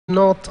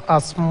not a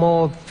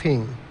small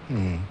thing.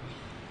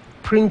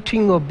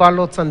 Printing of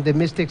ballots and the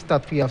mistakes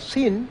that we have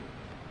seen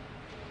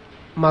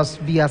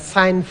must be a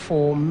sign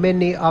for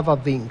many other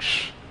things.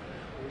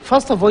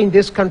 First of all, in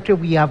this country,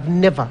 we have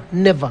never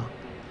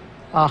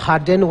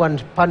had anyone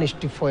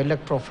punished for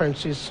electoral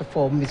offenses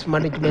for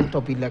mismanagement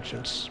of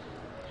elections.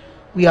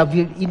 We have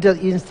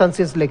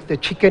instances like the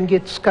Chicken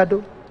Gate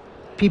scandal.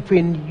 People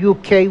in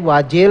UK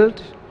were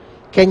jailed.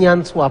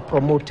 Kenyans were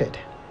promoted.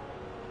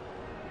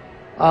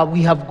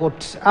 We have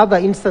got other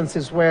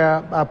instances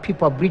where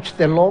people breach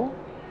the law,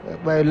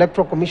 where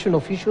electoral commission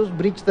officials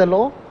breach the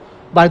law,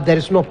 but there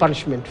is no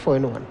punishment for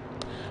anyone.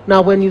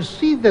 Now, when you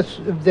see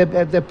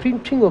the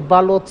printing of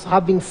ballots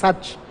having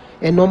such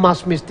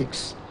enormous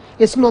mistakes,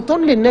 it's not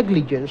only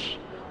negligence,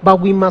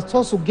 but we must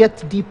also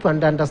get deep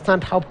and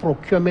understand how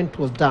procurement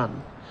was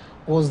done.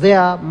 Was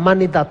there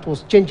money that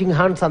was changing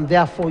hands and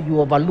therefore you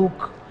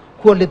overlook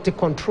quality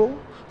control?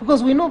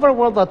 Because we know very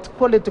well that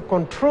quality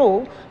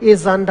control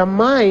is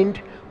undermined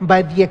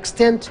by the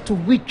extent to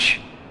which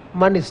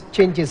money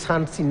changes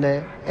hands in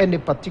any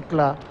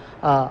particular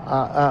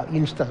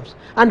instance.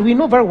 And we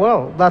know very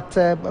well that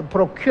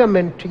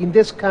procurement in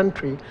this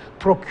country,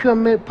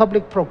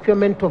 public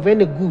procurement of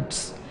any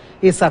goods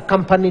is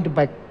accompanied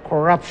by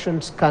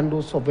corruption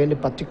scandals of any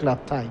particular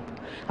type.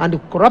 And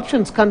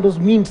corruption scandals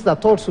means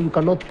that also you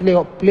cannot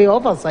play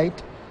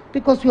oversight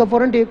because you have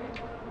already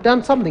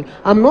done something.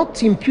 I'm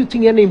not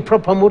imputing any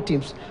improper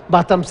motives,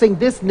 but I'm saying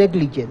this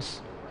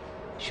negligence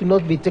should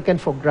not be taken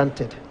for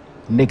granted.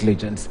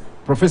 Negligence.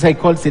 Professor, he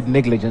calls it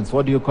negligence.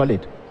 What do you call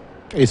it?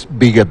 It's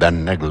bigger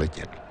than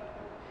negligence.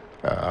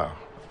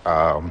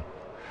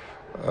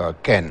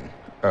 Ken,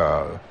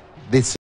 this